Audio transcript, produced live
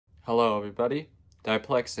Hello everybody,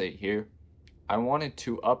 Dyplexate here. I wanted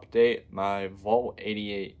to update my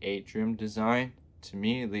Vault-88 Atrium design. To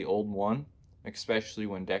me, the old one, especially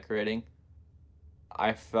when decorating,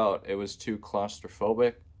 I felt it was too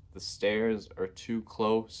claustrophobic. The stairs are too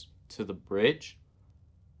close to the bridge.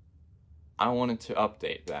 I wanted to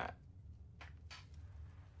update that.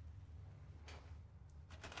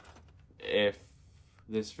 If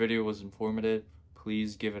this video was informative,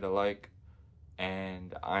 please give it a like.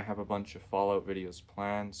 And I have a bunch of Fallout videos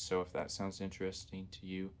planned, so if that sounds interesting to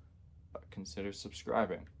you, consider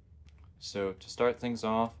subscribing. So to start things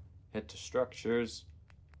off, head to Structures,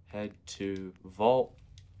 head to Vault,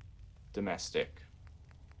 Domestic.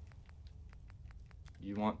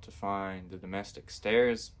 You want to find the domestic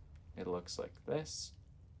stairs. It looks like this.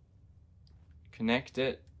 Connect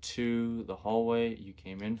it to the hallway you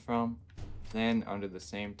came in from. Then under the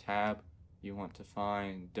same tab, you want to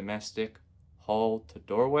find Domestic Hall to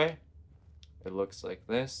Doorway. It looks like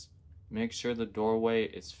this. Make sure the doorway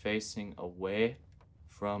is facing away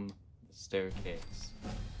from the staircase.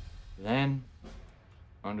 Then,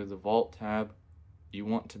 under the Vault tab, you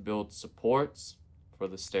want to build supports for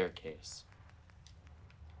the staircase.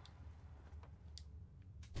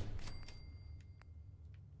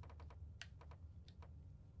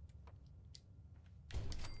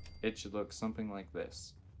 It should look something like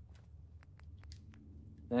this.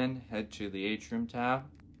 Then head to the Atrium tab.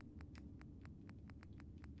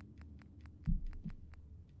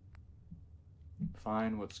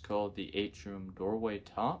 Find what's called the Atrium doorway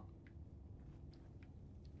top.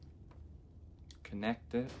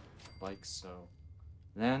 Connect it like so.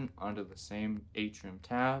 Then under the same Atrium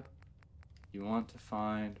tab, you want to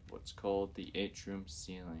find what's called the Atrium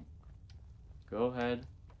ceiling. Go ahead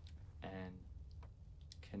and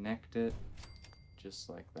connect it just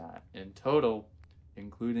like that. In total,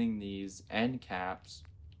 including these end caps,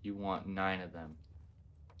 you want 9 of them.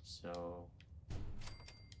 So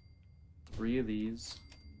 3 of these,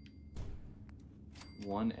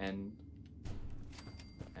 1 end,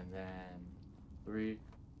 and then 3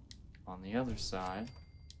 on the other side,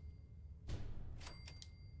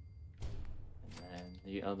 and then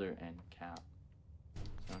the other end cap.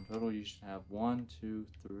 So in total you should have 1, 2,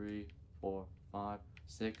 3, 4, 5,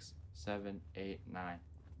 6, 7, 8, 9.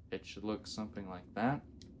 It should look something like that.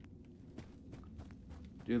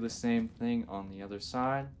 Do the same thing on the other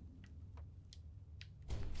side.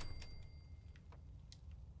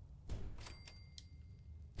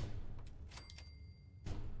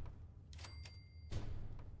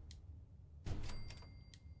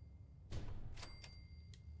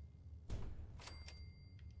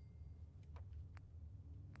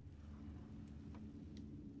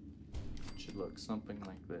 It should look something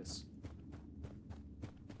like this.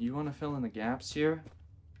 You want to fill in the gaps here.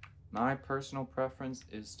 My personal preference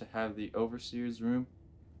is to have the overseer's room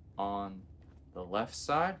on the left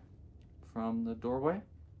side from the doorway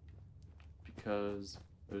because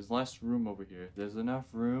there's less room over here. There's enough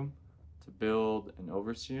room to build an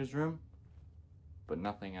overseer's room, but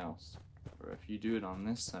nothing else. Or if you do it on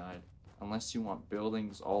this side, unless you want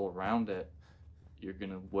buildings all around it, you're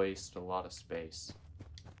gonna waste a lot of space.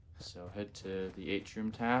 So head to the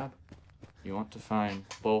Atrium tab. You want to find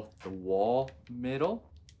both the wall middle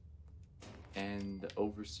and the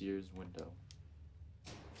overseer's window.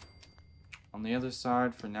 On the other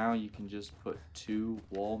side, for now, you can just put 2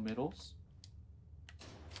 wall middles.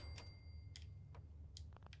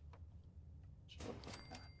 Should look like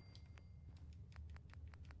that.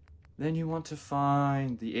 Then you want to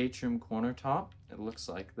find the Atrium corner top. It looks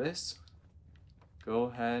like this. Go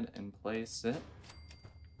ahead and place it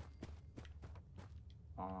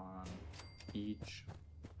on each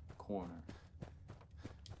corner.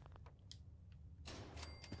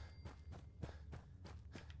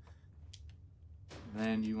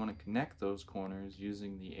 Then you want to connect those corners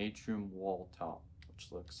using the Atrium wall top,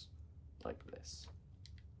 which looks like this.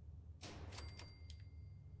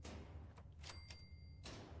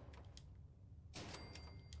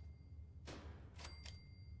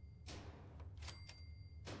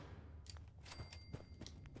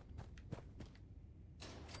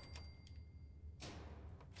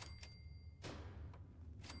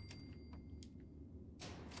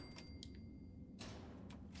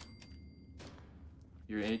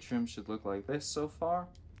 Your atrium should look like this so far.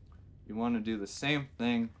 You want to do the same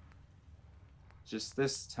thing, just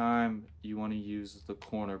this time you want to use the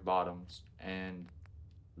corner bottoms and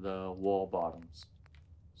the wall bottoms.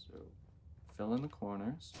 So fill in the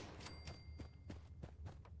corners.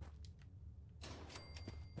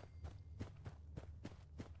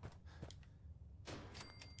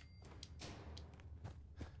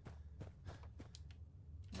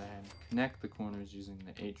 Then connect the corners using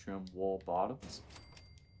the atrium wall bottoms.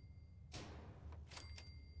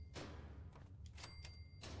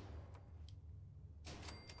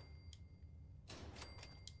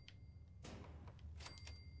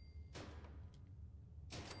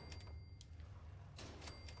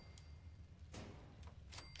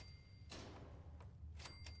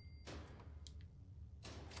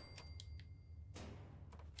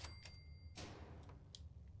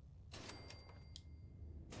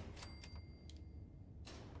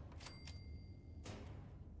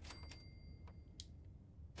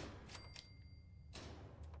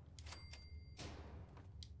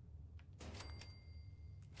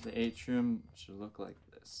 The atrium should look like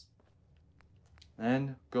this.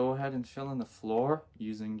 Then go ahead and fill in the floor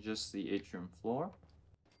using just the atrium floor.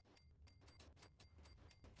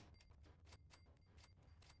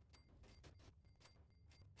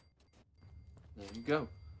 There you go.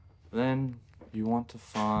 Then you want to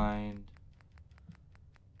find,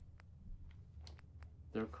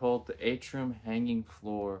 they're called the atrium hanging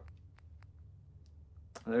floor.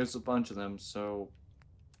 There's a bunch of them, so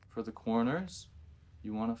for the corners,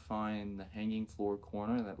 you want to find the hanging floor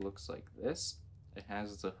corner that looks like this. It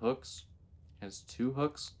has the hooks, it has 2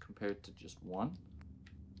 hooks compared to just 1.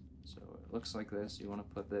 So it looks like this. You want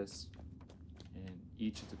to put this in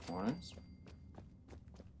each of the corners.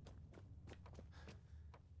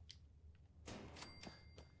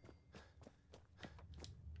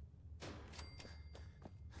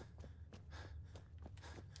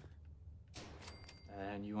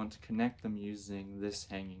 And you want to connect them using this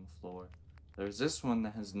hanging floor. There's this one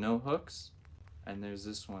that has no hooks, and there's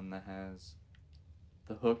this one that has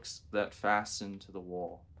the hooks that fasten to the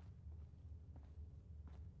wall.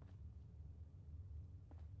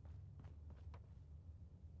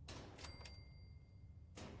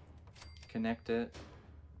 Connect it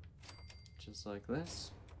just like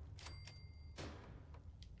this.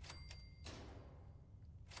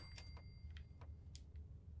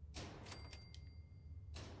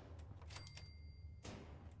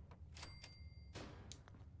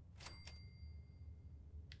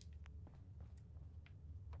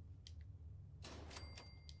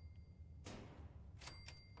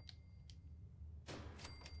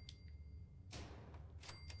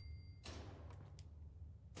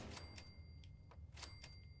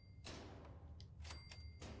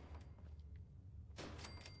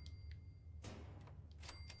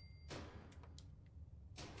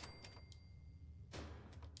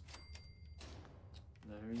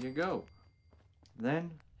 There you go.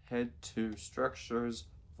 Then head to structures,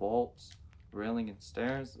 vaults, railing, and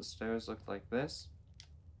stairs. The stairs look like this.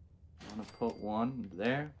 You want to put one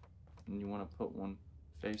there, and you want to put one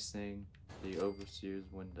facing the overseer's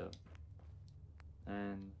window.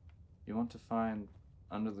 And you want to find,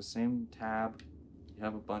 under the same tab, you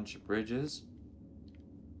have a bunch of bridges.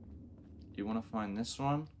 You want to find this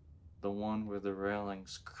one, the one where the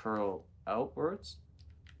railings curl outwards.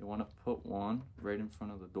 You want to put one right in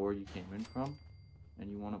front of the door you came in from,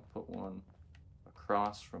 and you want to put one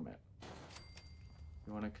across from it.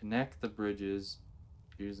 You want to connect the bridges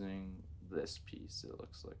using this piece. It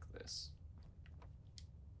looks like this.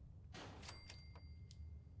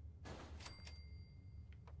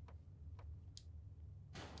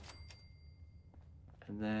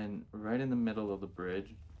 And then right in the middle of the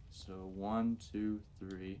bridge, so 1, 2,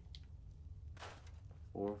 3,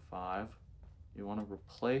 4, 5, you want to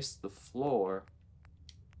replace the floor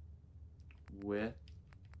with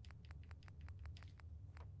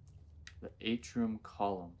the atrium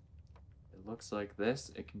column. It looks like this.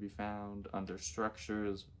 It can be found under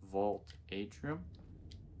structures, vault, atrium,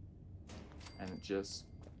 and it just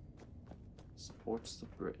supports the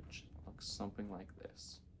bridge. Looks something like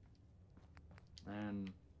this. And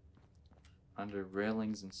under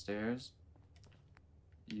railings and stairs,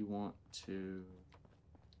 you want to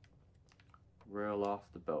rail off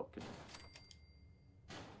the balcony.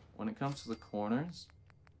 When it comes to the corners,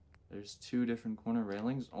 there's 2 different corner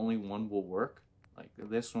railings. Only one will work. Like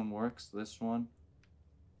this one works, this one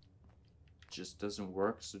just doesn't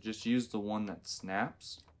work. So just use the one that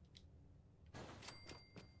snaps.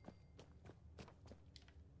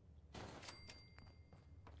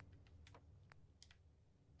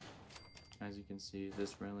 As you can see,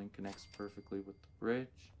 this railing connects perfectly with the bridge.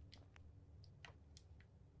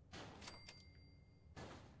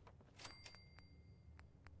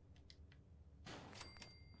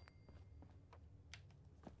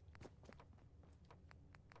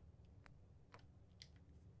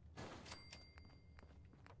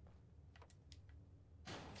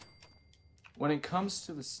 When it comes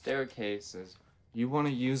to the staircases, you want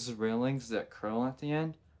to use the railings that curl at the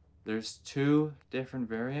end. There's 2 different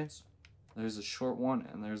variants. There's a short one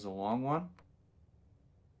and there's a long one.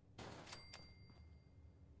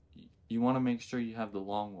 You want to make sure you have the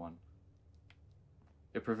long one.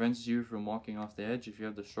 It prevents you from walking off the edge. If you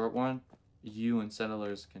have the short one, you and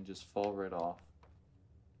settlers can just fall right off.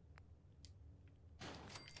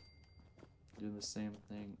 Do the same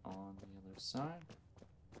thing on the other side.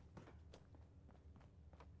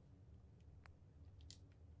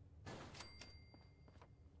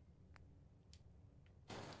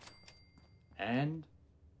 And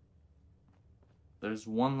there's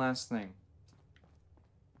one last thing.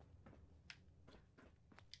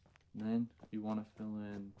 Then you want to fill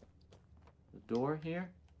in the door here,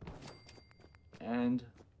 and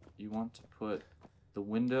you want to put the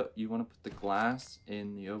window, you want to put the glass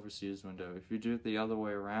in the overseer's window. If you do it the other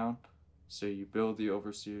way around, so you build the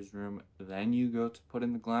overseer's room, then you go to put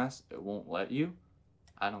in the glass, it won't let you.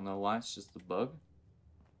 I don't know why, it's just a bug.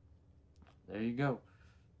 There you go.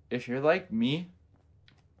 If you're like me,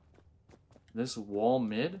 this wall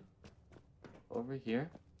mid over here,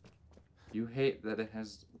 you hate that it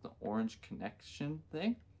has the orange connection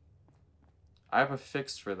thing. I have a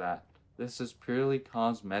fix for that. This is purely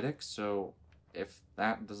cosmetic, so if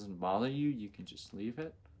that doesn't bother you, you can just leave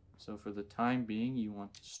it. So for the time being, you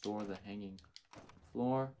want to store the hanging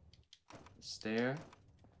floor, the stair,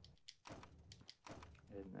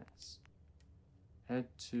 and this. Head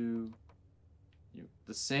to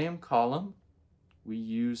the same column we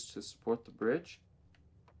used to support the bridge.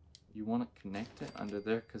 You want to connect it under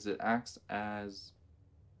there because it acts as,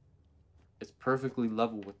 it's perfectly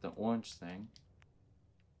level with the orange thing.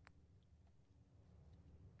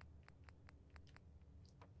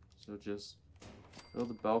 So just fill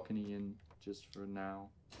the balcony in just for now,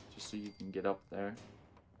 just so you can get up there.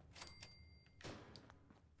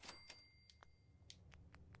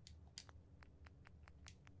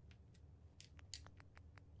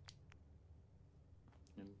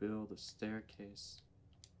 And build a staircase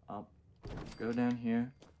up. Go down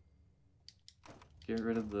here. Get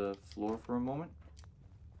rid of the floor for a moment.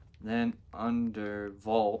 Then under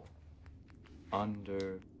Vault,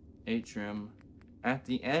 under Atrium, at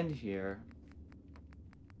the end here,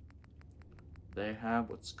 they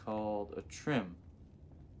have what's called a trim.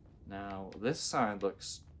 Now, this side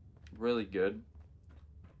looks really good.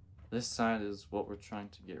 This side is what we're trying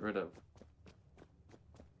to get rid of.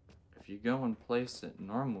 If you go and place it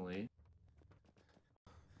normally,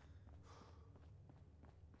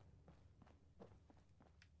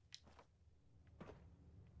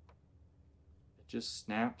 it just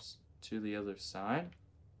snaps to the other side.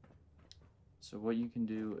 So what you can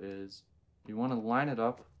do is, you want to line it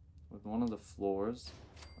up with one of the floors,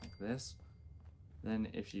 like this. Then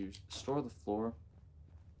if you store the floor,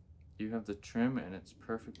 you have the trim and it's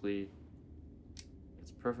perfectly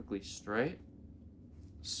straight.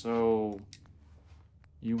 So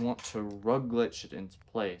you want to rug glitch it into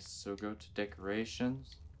place. So go to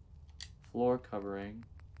decorations, floor covering,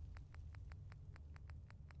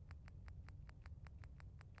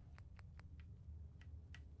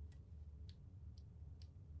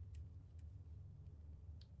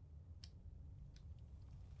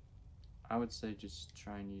 I would say just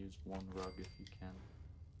try and use one rug if you can.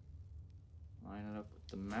 Line it up with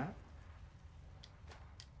the mat.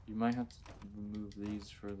 You might have to remove these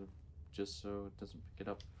for the, just so it doesn't pick it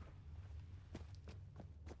up.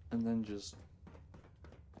 And then just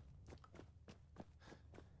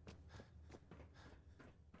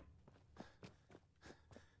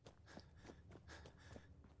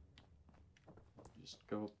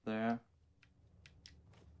go up there.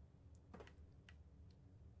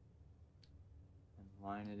 And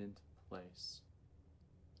line it into place.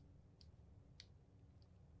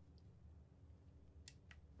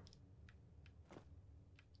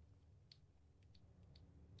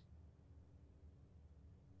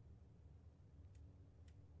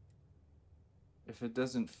 If it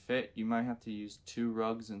doesn't fit, you might have to use 2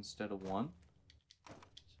 rugs instead of 1. So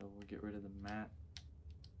we'll get rid of the mat.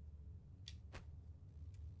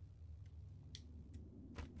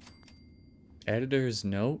 Editor's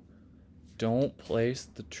note, don't place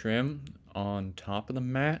the trim on top of the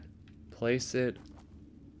mat. Place it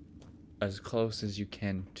as close as you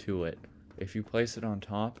can to it. If you place it on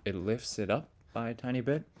top, it lifts it up by a tiny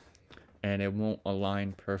bit, and it won't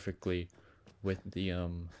align perfectly with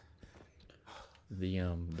the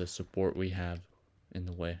support we have in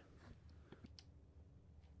the way.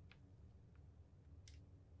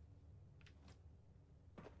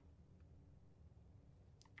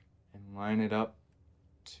 And line it up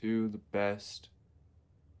to the best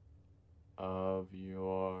of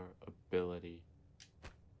your ability.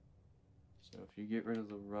 So if you get rid of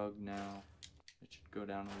the rug now, it should go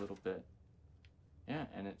down a little bit. Yeah,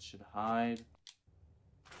 and it should hide.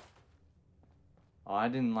 Oh, I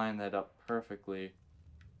didn't line that up perfectly,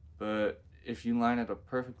 but if you line it up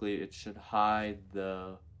perfectly, it should hide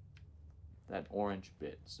that orange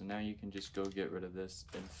bit. So now you can just go get rid of this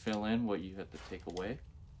and fill in what you had to take away.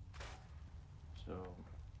 So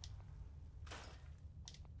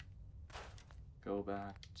go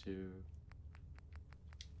back to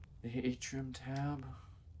the Atrium tab.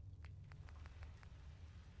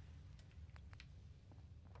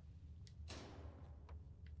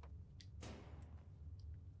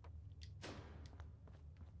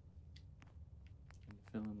 And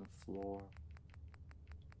fill in the floor.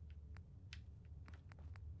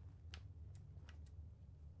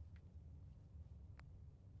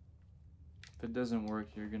 If it doesn't work,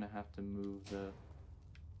 you're gonna have to move the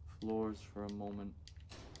floors for a moment.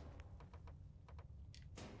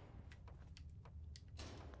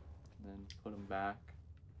 Then put them back.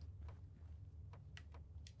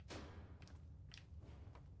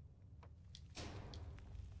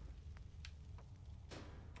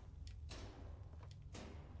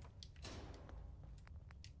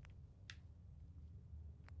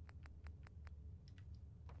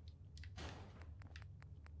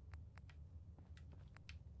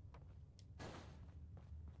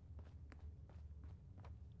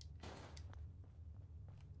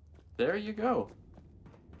 There you go.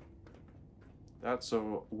 That's a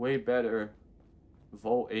way better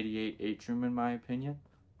Vault-88 Atrium in my opinion.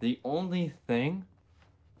 The only thing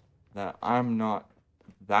that I'm not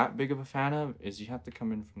that big of a fan of is you have to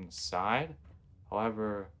come in from the side.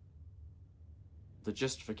 However, the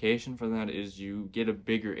justification for that is you get a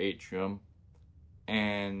bigger atrium,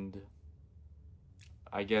 and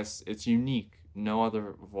I guess it's unique. No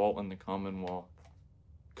other vault in the Commonwealth,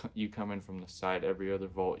 you come in from the side. Every other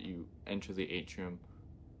vault, you enter the atrium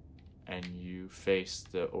and you face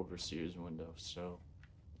the overseer's window, so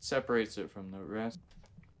it separates it from the rest.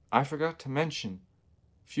 I forgot to mention,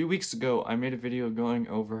 a few weeks ago I made a video going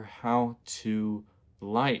over how to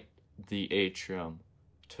light the atrium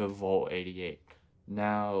to Vault-88.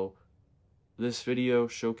 Now, this video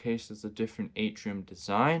showcases a different atrium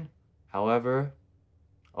design. However,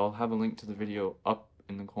 I'll have a link to the video up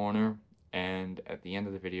in the corner, and at the end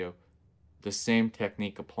of the video, the same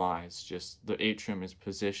technique applies, just the atrium is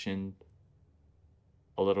positioned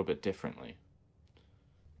a little bit differently.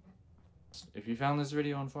 If you found this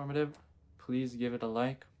video informative, please give it a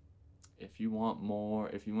like. If you want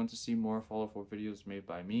to see more Fallout 4 videos made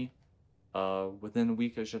by me, within a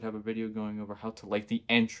week I should have a video going over how to light the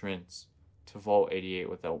entrance to Vault-88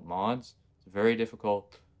 without mods. It's very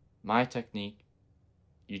difficult. My technique,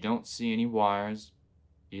 you don't see any wires,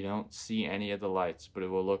 you don't see any of the lights, but it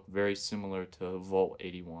will look very similar to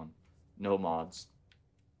Vault-81. No mods.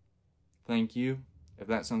 Thank you. If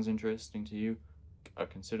that sounds interesting to you,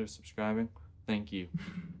 consider subscribing. Thank you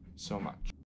so much.